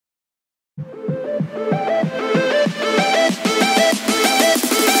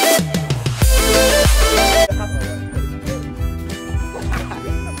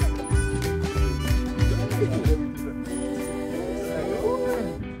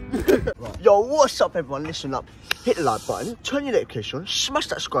Right. Yo, what's up everyone? Listen up. Hit the like button, turn your notification on, smash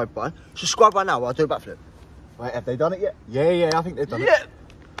that subscribe button. Subscribe right now while I do a backflip. Wait, have they done it yet? Yeah, I think they've done it. Yeah.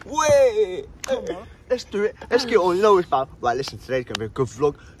 Wait. Let's do it. Let's get on. You know it's about. Right, listen, today's going to be a good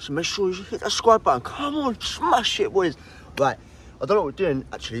vlog. So make sure you hit that subscribe button. Come on, smash it, boys. Right, I don't know what we're doing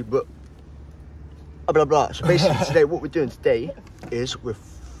actually, but blah, blah. So basically today, what we're doing today is we're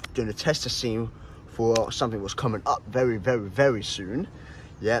doing a tester scene for something that's coming up very, very, very soon.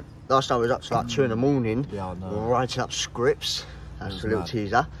 Yeah, last night we was up to like 2 in the morning. Yeah, I know. We're writing up scripts. That's a little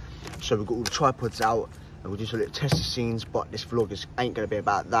teaser. So we've got all the tripods out and we'll do some little tester scenes, but this vlog ain't going to be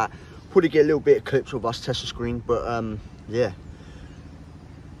about that. Probably get a little bit of clips of us test the screen, but yeah.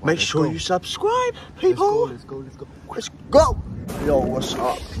 Make sure you subscribe, people. Let's go. Let's go. Yo, what's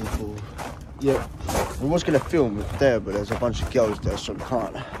up, people? Yeah, we was going to film there, but there's a bunch of girls there, so we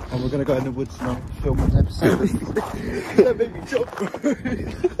can't. And we're going to go in the woods now, film an episode. That made me jump.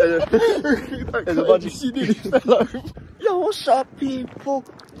 There's a bunch of... Yo, what's up, people?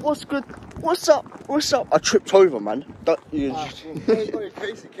 What's good? What's up? What's up? I tripped over, man. Don't you...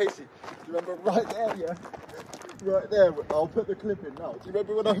 Casey, do you remember right there, yeah? Right there, I'll put the clip in now. Do you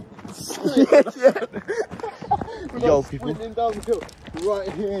remember when I... when Yo, I was people. sprinting down the hill?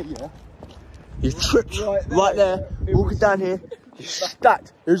 Right here, yeah? He tripped right there, walking down here. He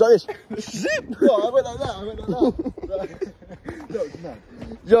stacked. It was like this. Zip! No, I went like that. No.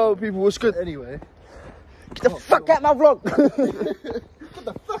 Yo, people, what's good? Anyway. Get the fuck out of my vlog! Get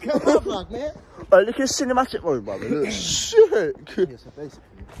the fuck out of my vlog, man! Look at the cinematic mode, brother. Look sick. Yeah, so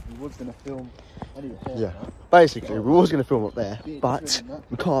basically, we was going to film anyway. Yeah, basically, we was going to film up there, but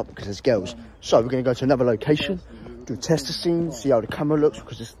we can't because there's girls. So we're going to go to another location, do a tester scene, see how the camera looks,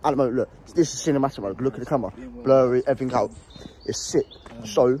 because it's, at the moment, look, this is cinematic mode. Look at the camera, blurry, everything out. It's sick.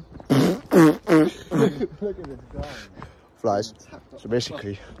 So, flies. So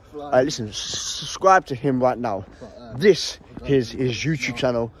basically, listen, subscribe to him right now. This is his YouTube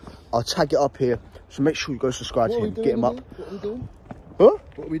channel. I'll tag it up here. So make sure you go subscribe to him. Get him up. What are we doing? Huh?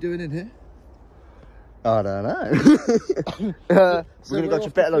 What are we doing in here? I don't know. We're going to go to a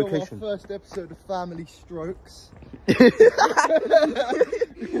better location. Our first episode of Family Strokes.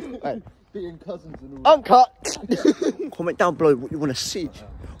 Right. Being cousins and all. Uncut. Comment down below what you want to see.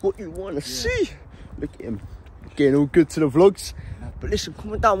 What you want to see. Look at him. Getting all good to the vlogs. But listen,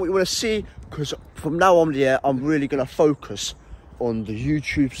 comment down what you want to see. Because from now on, yeah, I'm really going to focus on the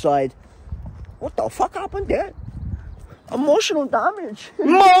YouTube side. What the fuck happened there? Emotional damage.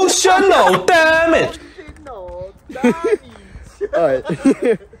 Emotional damage. Emotional damage. Alright.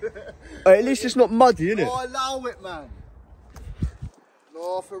 At least it's not muddy, innit? Oh, allow it, man.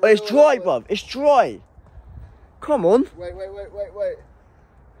 No, for Oh, it's real, dry, allow bruv. It's dry. Come on. Wait.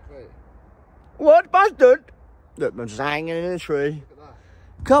 What, bastard? Look, man, just hanging in a tree.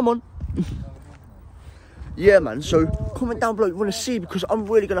 Come on. Yeah, man. So comment down below what you want to see, because I'm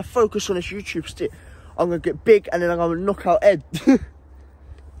really going to focus on this YouTube stick. I'm going to get big and then I'm going to knock out Ed.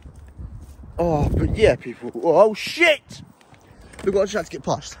 Oh, but yeah, people. Oh, shit. Look what I just had to get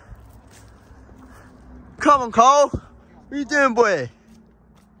past. Come on, Cole. What are you doing, boy?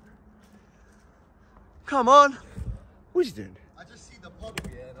 Come on. What are you doing? I just see the puddle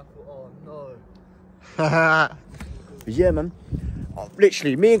here and I thought, oh no. Yeah, man.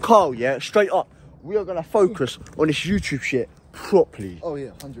 Literally, me and Carl, yeah, straight up, we are going to focus on this YouTube shit properly. Oh yeah,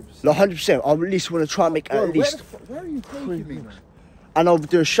 100%. Like 100%. I at least want to try and make at least. Where are you taking me, man? And I'll be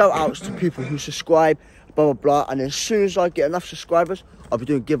doing shout outs to people who subscribe, blah, blah, blah. And as soon as I get enough subscribers, I'll be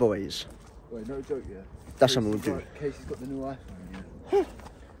doing giveaways. Wait, no joke, yeah. That's something we'll do. Right, Casey's got the new iPhone, yeah.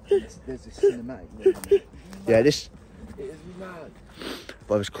 There's this cinematic mode in it. Yeah, this. It is mad.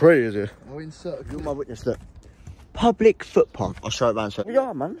 But it's crazy. I'll insert. You're my witness, look. Public footpath. I'll show it around. So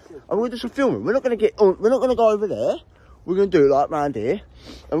yeah, man. I'm going to do some filming. We're not going to get on. We're not going to go over there. We're going to do it like round here,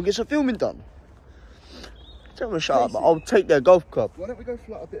 and we'll get some filming done. Tell them to shut up, but I'll take their golf club. Why don't we go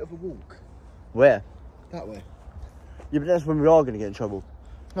for like a bit of a walk? Where? That way. Yeah, but that's when we are going to get in trouble.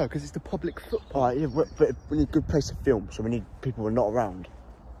 No, because it's the public footpath. Alright, yeah, but we need a good place to film, so we need people who are not around.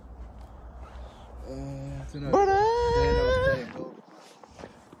 I don't know.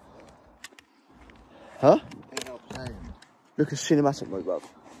 Huh? They're not playing. Look at cinematic mode, bruv.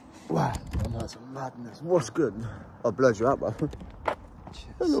 Wow. Oh, no, it's madness. What's good? I'll blow you out, bruv.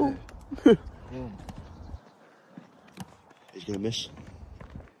 Hello. He's gonna miss.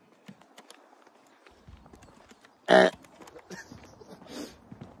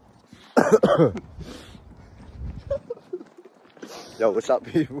 Yo, what's up,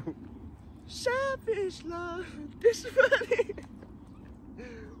 people? Savage love, this funny.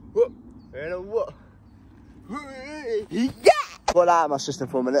 What? And what? Yeah! Got that out of my system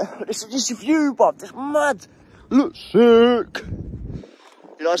for a minute. This view, bruv, this mad. Look sick.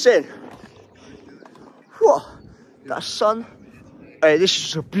 You know what I'm saying? What? That sun. Hey, this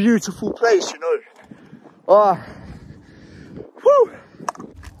is a beautiful place, you know. Ah. Woo.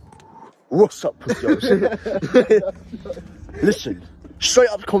 What's up, pussies? Listen, straight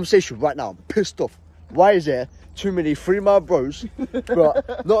up conversation right now. I'm pissed off. Why is there too many 3 mile bros?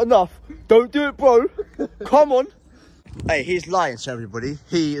 But not enough. Don't do it, bro. Come on. Hey, he's lying to everybody.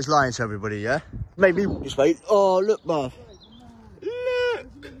 He is lying to everybody, yeah? Made me walk this way. Oh, look, bruv.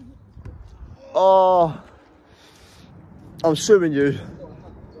 Look. Oh. I'm suing you.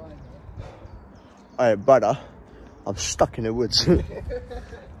 Hey, brother. I'm stuck in the woods.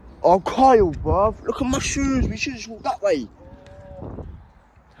 Oh, Kyle, bruv. Look at my shoes. We should just walk that way. Oh,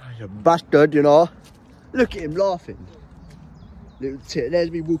 you bastard, you know. Look at him laughing. Little tit. There's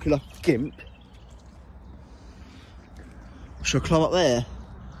me walking like a gimp. Should I climb up there?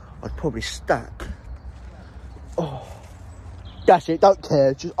 I'd probably stack. Oh, that's it. Don't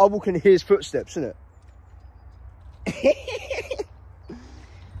care. Just I'm walking in his footsteps, innit?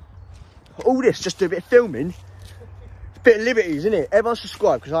 All this just do a bit of filming, bit of liberties, innit? Everyone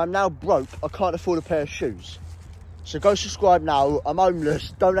subscribe because I'm now broke. I can't afford a pair of shoes. So go subscribe now. I'm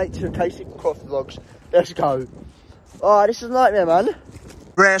homeless. Donate to the Casey Croft vlogs. Let's go. Oh, this is a nightmare, man.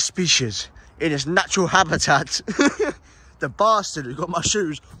 Rare species in its natural habitat. The bastard who got my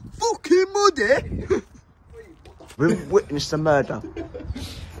shoes fucking muddy. We witnessed a murder.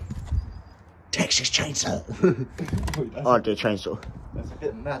 Texas chainsaw. Oh, do a chainsaw. That's a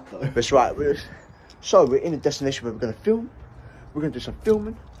bit mad though. That's right. We're in a destination where we're going to film. We're going to do some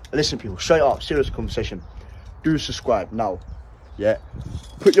filming. Listen, people, straight up, serious conversation. Do subscribe now. Yeah.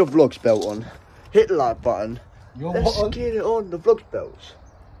 Put your vlogs belt on. Hit the like button. Let's get it on the vlogs belts.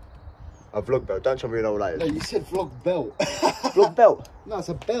 A vlog belt. Don't tell me you know what that is. No, you said vlog belt. Vlog belt. No, it's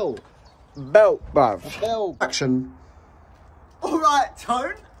a belt. Belt, bruv. A belt. Action. Alright,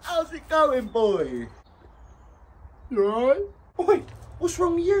 Tone. How's it going, boy? You alright? Oi, what's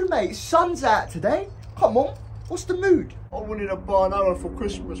wrong with you, mate? Sun's out today. Come on. What's the mood? I wanted a banana for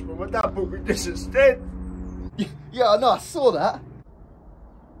Christmas, but my dad bought me this instead. Yeah, I know. I saw that.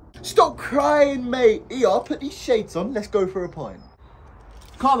 Stop crying, mate. Here, I'll put these shades on. Let's go for a pint.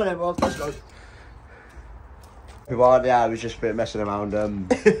 Come on, everyone. Let's go. Well, yeah, I was just a bit messing around.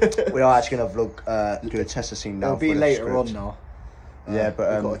 We are actually going to vlog, do a tester scene now. It'll be later on now. Yeah,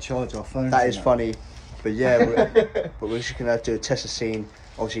 but we've got to charge our phones. that is funny. But yeah, but we're just going to do a tester scene.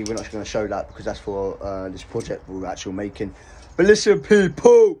 Obviously, we're not going to show that because that's for this project we're actually making. But listen,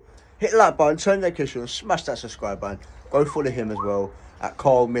 people, hit the like button, turn the notification on, smash that subscribe button. Go follow him as well at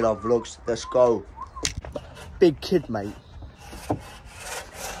Carl Miller Vlogs. Let's go. Big kid, mate.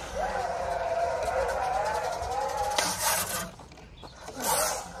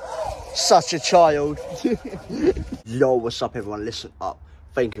 Such a child. Yo, what's up, everyone? Listen up.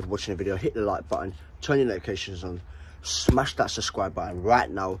 Thank you for watching the video. Hit the like button, turn your notifications on, smash that subscribe button right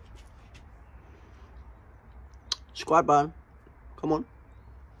now. Subscribe button. Come on.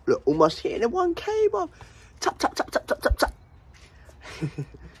 Look, almost hitting the 1K, bro. Tap, tap, tap, tap, tap, tap, tap.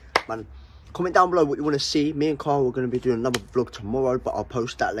 Man, comment down below what you want to see. Me and Carl are going to be doing another vlog tomorrow, but I'll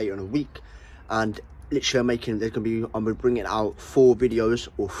post that later in the week. And literally, I'm going to be bringing out 4 videos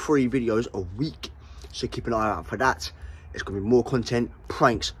or 3 videos a week. So keep an eye out for that. It's going to be more content,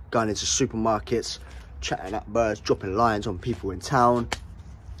 pranks, going into supermarkets, chatting at birds, dropping lines on people in town.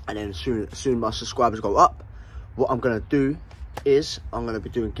 And then as soon my subscribers go up, what I'm going to do is I'm going to be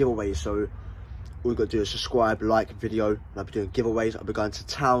doing giveaways. So all we've got to do is subscribe, like video, and I'll be doing giveaways. I'll be going to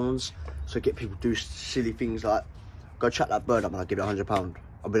towns, so get people to do silly things like go chat that bird up and I'll give you £100.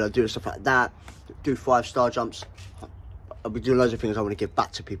 I'll be doing stuff like that, do 5-star jumps. I'll be doing loads of things I want to give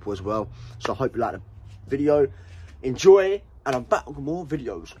back to people as well. So I hope you like the video, enjoy, and I'm back with more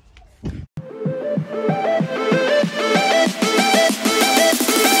videos.